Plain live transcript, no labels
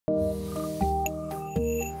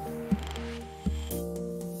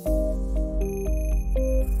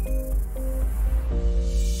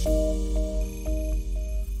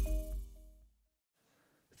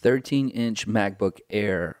13-inch MacBook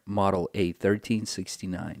Air model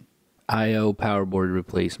A1369. I/O power board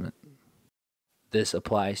replacement. This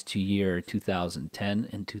applies to year 2010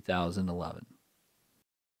 and 2011.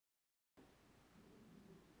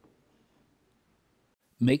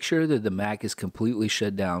 Make sure that the Mac is completely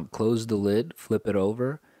shut down. Close the lid, flip it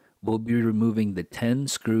over. We'll be removing the 10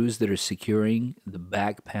 screws that are securing the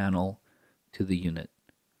back panel to the unit.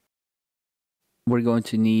 We're going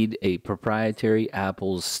to need a proprietary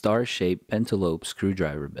Apple's star-shaped pentalobe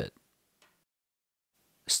screwdriver bit.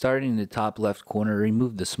 Starting in the top left corner,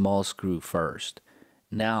 remove the small screw first.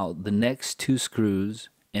 Now, the next two screws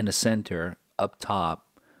in the center up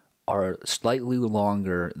top are slightly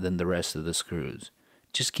longer than the rest of the screws.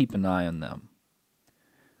 Just keep an eye on them.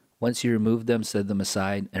 Once you remove them, set them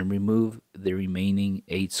aside and remove the remaining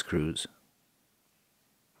 8 screws.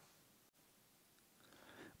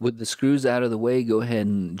 With the screws out of the way, go ahead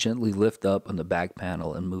and gently lift up on the back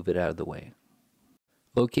panel and move it out of the way.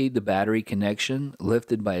 Locate the battery connection,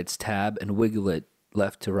 lift it by its tab and wiggle it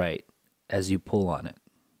left to right as you pull on it.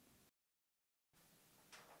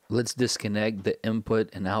 Let's disconnect the input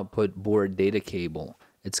and output board data cable.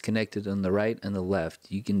 It's connected on the right and the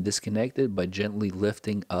left. You can disconnect it by gently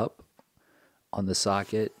lifting up on the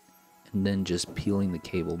socket and then just peeling the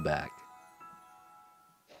cable back.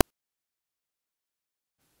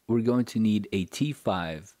 We're going to need a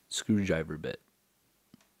T5 screwdriver bit.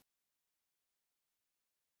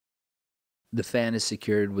 The fan is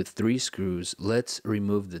secured with 3 screws. Let's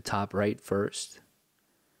remove the top right first,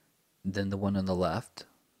 then the one on the left.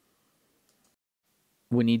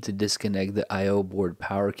 We need to disconnect the I/O board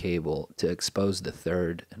power cable to expose the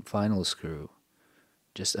third and final screw.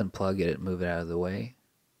 Just unplug it and move it out of the way.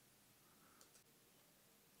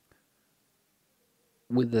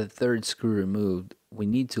 With the third screw removed, we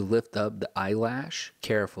need to lift up the eyelash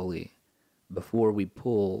carefully before we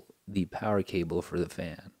pull the power cable for the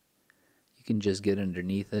fan. You can just get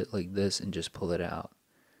underneath it like this and just pull it out.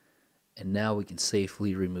 And now we can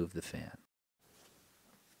safely remove the fan.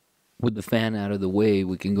 With the fan out of the way,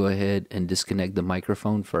 we can go ahead and disconnect the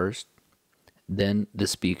microphone first, then the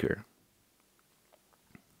speaker.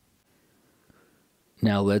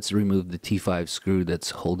 Now let's remove the T5 screw that's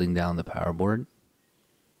holding down the power board.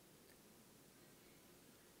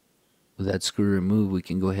 With that screw removed, we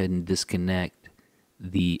can go ahead and disconnect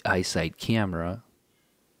the eyesight camera,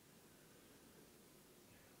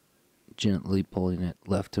 gently pulling it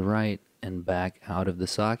left to right and back out of the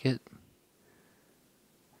socket.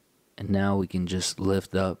 And now we can just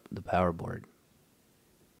lift up the power board.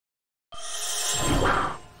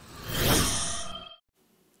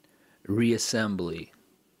 Reassembly.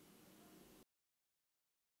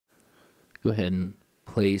 Go ahead and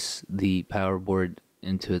place the power board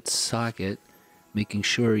into its socket, making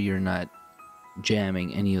sure you're not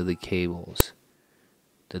jamming any of the cables.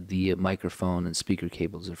 That the microphone and speaker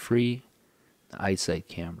cables are free. The eyesight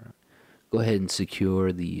camera. Go ahead and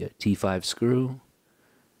secure the T5 screw.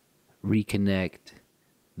 Reconnect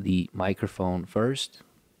the microphone first.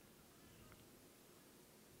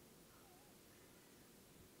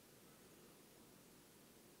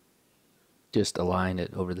 Just align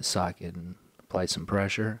it over the socket and apply some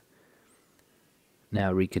pressure.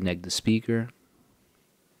 Now reconnect the speaker.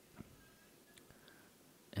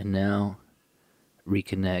 And now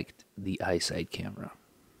reconnect the eyesight camera.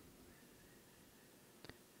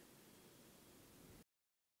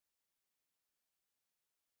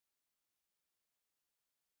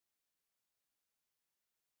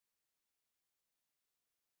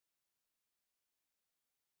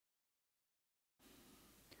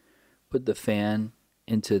 Put the fan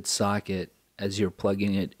into its socket as you're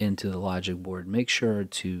plugging it into the logic board. Make sure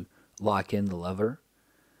to lock in the lever.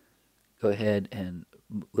 Go ahead and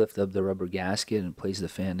lift up the rubber gasket and place the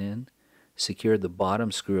fan in. Secure the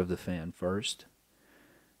bottom screw of the fan first.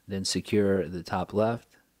 Then secure the top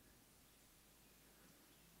left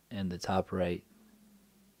and the top right.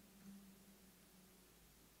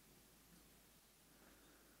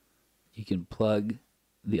 You can plug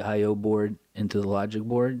the I/O board into the logic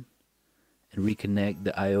board and reconnect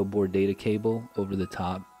the I/O board data cable over the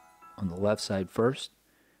top on the left side first,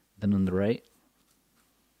 then on the right.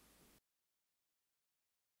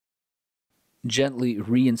 Gently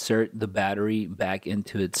reinsert the battery back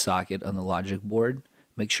into its socket on the logic board.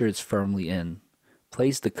 Make sure it's firmly in.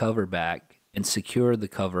 Place the cover back and secure the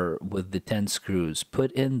cover with the 10 screws.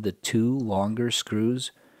 Put in the 2 longer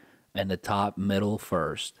screws and the top middle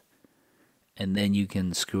first, and then you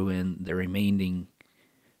can screw in the remaining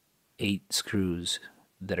 8 screws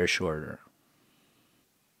that are shorter.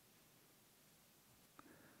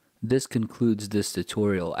 This concludes this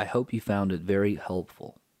tutorial. I hope you found it very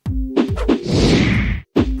helpful.